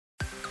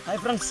Hi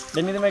friends,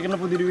 Denny മേക്കുന്ന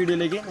പുതിയൊരു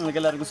വീഡിയോയിലേക്ക് നിങ്ങൾക്ക്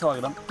എല്ലാവർക്കും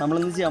സ്വാഗതം.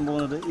 നമ്മളിന്ന് ചെയ്യാൻ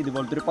പോകുന്നത്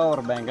ഇതുപോലത്തെ ഒരു പവർ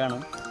ബാങ്ക് ആണ്.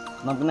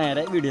 നമുക്ക്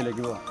നേരെ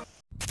വീഡിയോയിലേക്ക് പോകാം.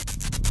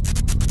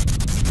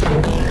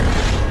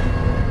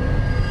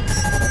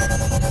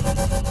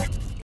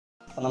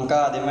 നമുക്ക്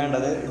ആദ്യം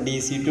വേണ്ടത്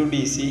DC to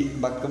DC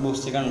buck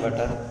boost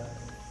converter,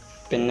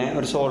 പിന്നെ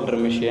ഒരു സോൾഡർ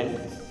മെഷീൻ,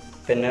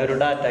 പിന്നെ ഒരു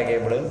ഡാറ്റ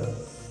കേബിള്,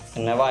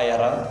 പിന്നെ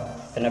വയറ,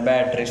 പിന്നെ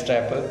ബാറ്ററി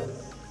സ്ട്രാപ്പ്,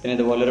 പിന്നെ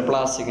ഇതുപോലൊരു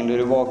പ്ലാസ്റ്റിക്കിൻ്റെ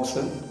ഒരു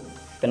ബോക്സ്,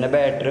 പിന്നെ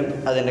ബാറ്ററിയും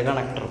അതിൻ്റെ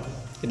കണക്ടറും.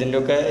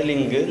 ഇതിൻ്റെയൊക്കെ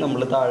ലിങ്ക്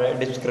നമ്മൾ താഴെ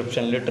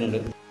ഡിസ്ക്രിപ്ഷനിൽ ഇട്ടിട്ടുണ്ട്.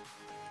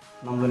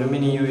 നമ്മളൊരു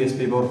മിനി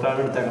USB പോർട്ടാണ്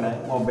എടുത്തേക്കണേ,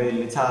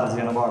 മൊബൈലിൽ ചാർജ്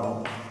ചെയ്യണ ഭാഗം.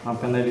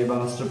 നമുക്ക് എന്തായാലും ഈ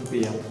ഭാഗം സ്ട്രിപ്പ്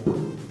ചെയ്യാം.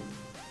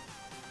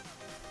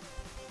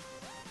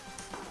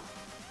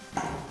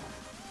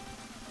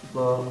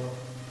 ഇപ്പോൾ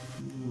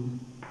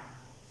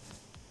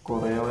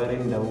കുറേ വരെ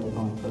ഉണ്ടാവും,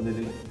 നമുക്കതിൽ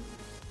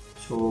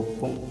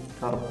ചുവപ്പും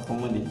കറുപ്പും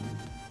മതി.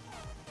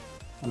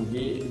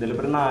 നമുക്ക്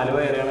ഇതിലിപ്പോൾ 4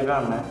 വയറാണ്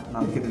കാണുന്നത്,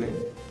 നമുക്കിതിൽ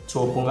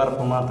ചുവപ്പും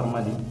കറുപ്പും മാത്രം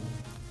മതി.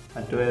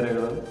 മറ്റു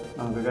വയറുകൾ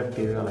നമുക്ക് കട്ട്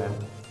ചെയ്ത് കളയാം.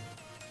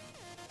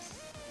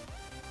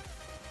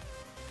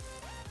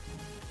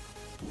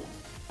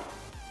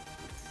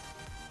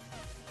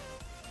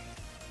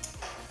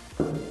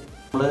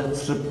 നമ്മൾ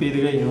സ്ട്രിപ്പ് ചെയ്ത്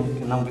കഴിഞ്ഞു.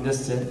 നമുക്ക്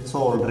ജസ്റ്റ്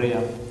സോൾഡർ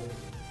ചെയ്യാം.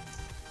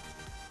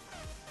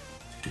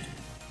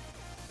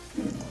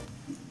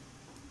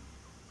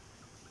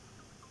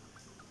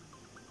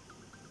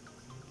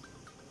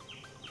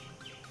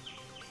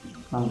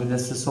 നമുക്ക്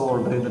ജസ്റ്റ്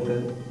സോൾഡർ ചെയ്തിട്ട്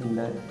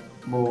ഇതിൻ്റെ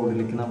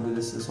ബോർഡിലേക്ക് നമുക്ക്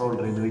ജസ്റ്റ്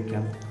സോൾഡർ ചെയ്ത്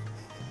വയ്ക്കാം.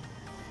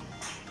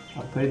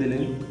 അപ്പോൾ ഇതിൽ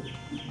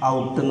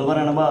ഔട്ട് എന്ന്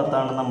പറയുന്ന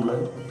ഭാഗത്താണ് നമ്മൾ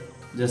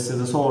ജസ്റ്റ്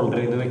ഇത് സോൾഡർ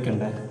ചെയ്ത്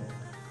വെക്കേണ്ടത്.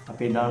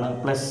 അപ്പോൾ ഇതാണ്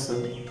പ്ലസ്,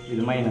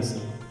 ഇത് മൈനസ്.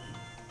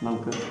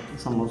 നമുക്ക്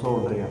സംഭവം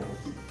സോൾഡർ ചെയ്യാം.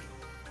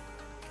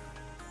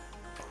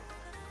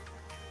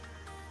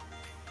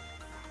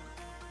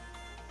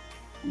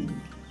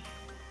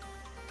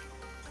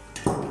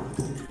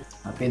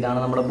 അപ്പോൾ ഇതാണ്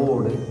നമ്മുടെ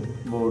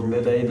ബോർഡിൽ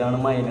ഇതാണ്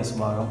മൈനസ്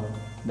ഭാഗം,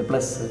 ഇത്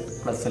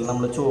പ്ലസ്സിൽ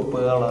നമ്മൾ ചുവപ്പ്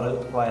കളറ്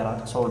വയറ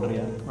സോൾഡർ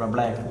ചെയ്യാം. ഇവിടെ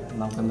ബ്ലാക്ക്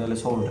നമുക്ക് എന്തായാലും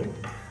സോൾഡർ ചെയ്യും.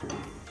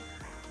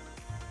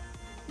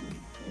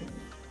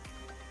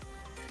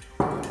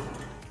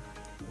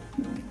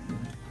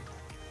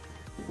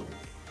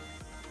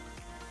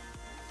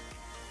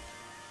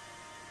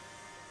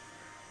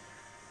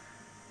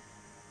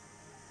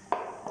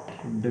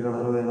 റെഡ്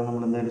കളർ വയറ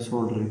നമ്മൾ എന്തായാലും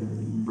സോൾഡർ ചെയ്യും,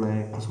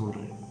 ബ്ലാക്ക് സോൾഡർ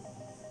ചെയ്യും.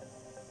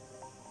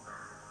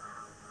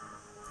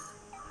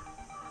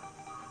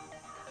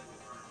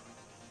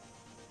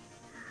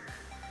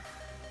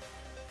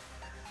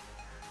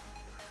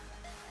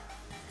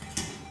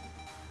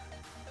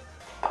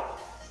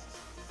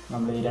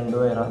 നമ്മൾ ഈ 2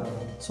 വയറ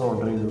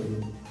സോൾഡർ ചെയ്തു.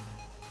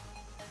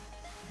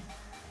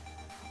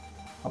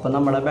 അപ്പോൾ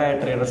നമ്മുടെ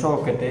ബാറ്ററിയുടെ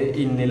ഷോക്കറ്റ്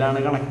ഇന്നിലാണ്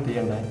കണക്ട്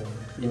ചെയ്യേണ്ടത്.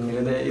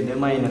 ഇന്നിൽ ഇത്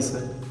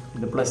മൈനസ്,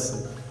 ഇത് പ്ലസ്.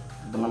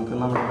 അപ്പോൾ നമുക്ക്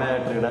നമ്മുടെ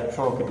ബാറ്ററിയുടെ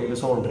ഷോക്കറ്റിൽ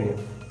സോൾഡർ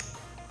ചെയ്യാം.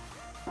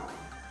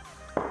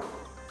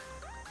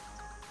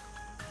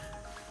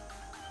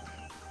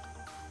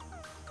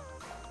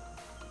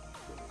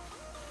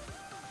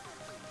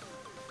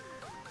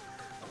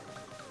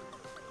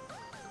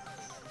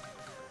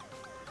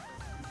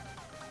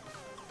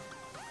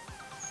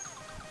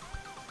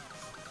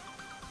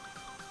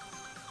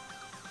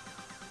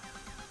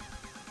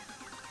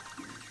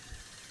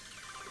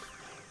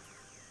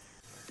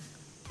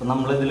 അപ്പോൾ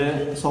നമ്മളിതിൽ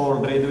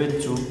സോൾഡർ ചെയ്ത്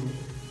വെച്ചു.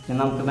 ഇനി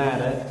നമുക്ക്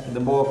നേരെ ഇത്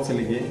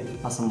ബോക്സിലേക്ക്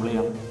അസംബിൾ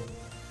ചെയ്യാം.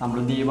 നമ്മൾ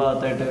ഈ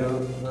ഭാഗത്തായിട്ടൊരു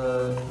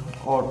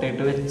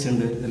ഓട്ടയിട്ട്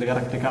വെച്ചിട്ടുണ്ട്, ഇതിൽ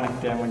കറക്റ്റ് കണക്ട്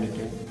ചെയ്യാൻ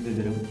വേണ്ടിയിട്ട്.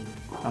 ഇതിലും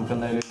നമുക്ക്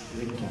എന്തായാലും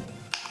വയ്ക്കാം.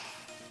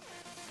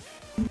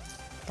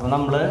 അപ്പോൾ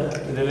നമ്മൾ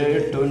ഇതിൽ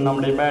ഇട്ടു.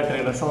 നമ്മുടെ ഈ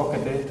ബാറ്ററിയുടെ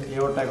ഷോക്കറ്റ് ഈ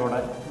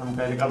ഓട്ടയിൽ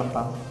നമുക്കതിൽ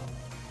കടത്താം.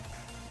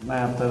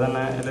 നേരത്തെ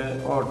തന്നെ ഇതിൽ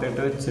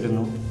ഓട്ടയിട്ട്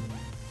വെച്ചിരുന്നു.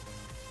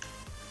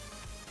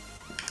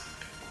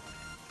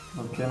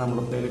 ഓക്കെ,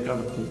 നമ്മളിപ്പോൾ ഇതിൽ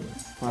കടത്തി.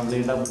 നമ്മൾ ഈ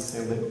ഡബിൾ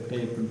സൈഡ്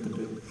ടേപ്പ്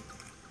എടുത്തിട്ട്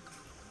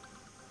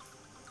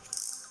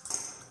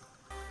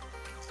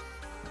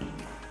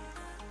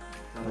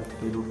കറക്റ്റ്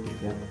ചെയ്ത്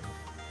ഒട്ടിക്കാം.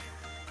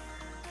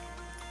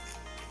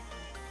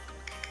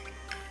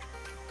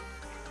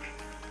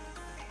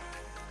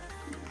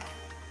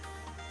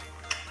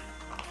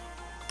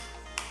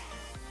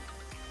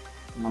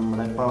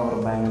 നമ്മുടെ പവർ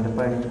ബാങ്കിൻ്റെ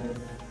പണി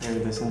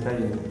ഏകദേശം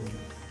കഴിഞ്ഞു.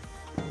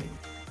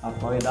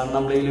 അപ്പോൾ ഇതാണ്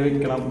നമ്മൾ ഇതിൽ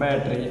വെക്കണ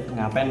ബാറ്ററി.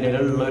 ഞാൻ അപ്പോൾ എൻ്റെ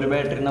ഉള്ളൊരു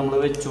ബാറ്ററി നമ്മൾ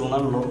വെച്ചു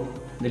എന്നുള്ളൂ.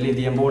 ഇത്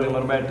ലിഥിയം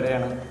പോളിമർ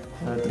ബാറ്ററിയാണ്,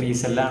 3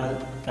 സെല്ലാണ്,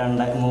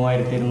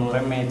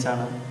 3200 mAh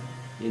ആണ്.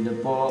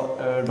 ഇതിപ്പോൾ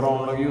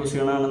ഡ്രോണിലൊക്കെ യൂസ്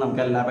ചെയ്യണതാണ്.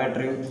 നമുക്ക് എല്ലാ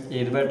ബാറ്ററിയും,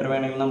 ഏത് ബാറ്ററി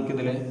വേണമെങ്കിലും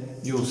നമുക്കിതിൽ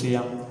യൂസ്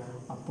ചെയ്യാം.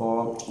 അപ്പോൾ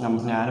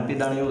ഞാനിപ്പോൾ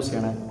ഇതാണ് യൂസ്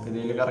ചെയ്യണത്.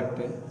 ഇതിൽ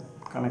കറക്റ്റ്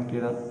കണക്ട്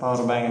ചെയ്ത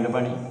പവർ ബാങ്കിൻ്റെ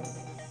പണി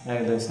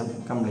ഏകദേശം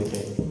കംപ്ലീറ്റ്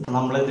ആയി.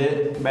 നമ്മളിത്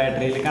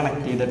ബാറ്ററിയിൽ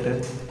കണക്ട് ചെയ്തിട്ട്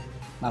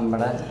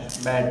നമ്മുടെ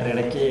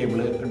ബാറ്ററിയുടെ കേബിൾ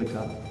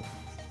എടുക്കാം.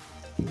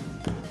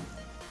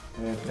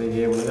 ബാറ്ററി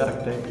കേബിൾ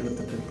കറക്റ്റായിട്ട്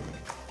എടുത്തിട്ട്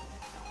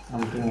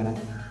നമുക്കിങ്ങനെ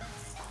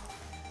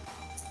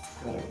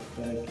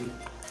കറക്റ്റാക്കി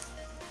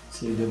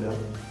ചെയ്തിടുക.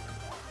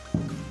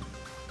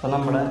 അപ്പോൾ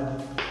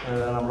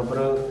നമ്മളിപ്പോൾ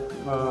ഒരു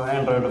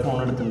ആൻഡ്രോയിഡ് ഫോൺ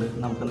എടുത്തിട്ടുണ്ട്.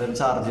 നമുക്കെന്തായാലും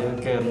ചാർജ്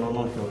കയറുന്നോ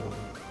നോക്കി നോക്കാം.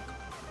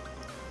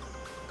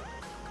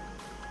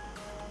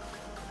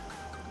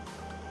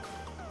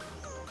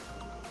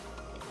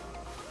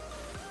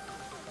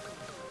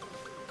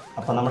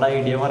 അപ്പോൾ നമ്മുടെ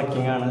ഐഡിയ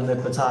വർക്കിംഗ് ആണ്.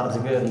 ഇതിപ്പോൾ ചാർജ്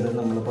കയറുന്നത്.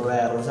 നമ്മളിപ്പോൾ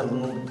വേറൊരു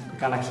സ്ഥലത്തൊന്നും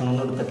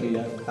കണക്ഷനൊന്നും എടുത്തിട്ടില്ല.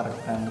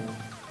 കറക്റ്റാണ്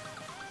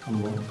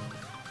സംഭവം.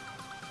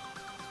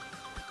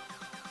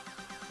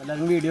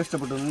 എല്ലാവരും വീഡിയോ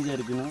ഇഷ്ടപ്പെട്ടു എന്ന്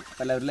വിചാരിക്കുന്നു.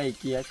 അപ്പോൾ എല്ലാവരും ലൈക്ക്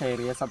ചെയ്യുക, ഷെയർ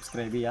ചെയ്യുക,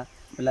 സബ്സ്ക്രൈബ് ചെയ്യുക.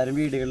 എല്ലാവരും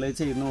വീഡിയോകളിൽ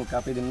ചെയ്ത് നോക്കുക.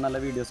 അപ്പോൾ ഇതിന് നല്ല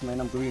വീഡിയോസുമായി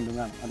നമുക്ക് വീണ്ടും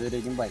കാണാം.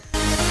 അതുവരേക്കും ബൈ.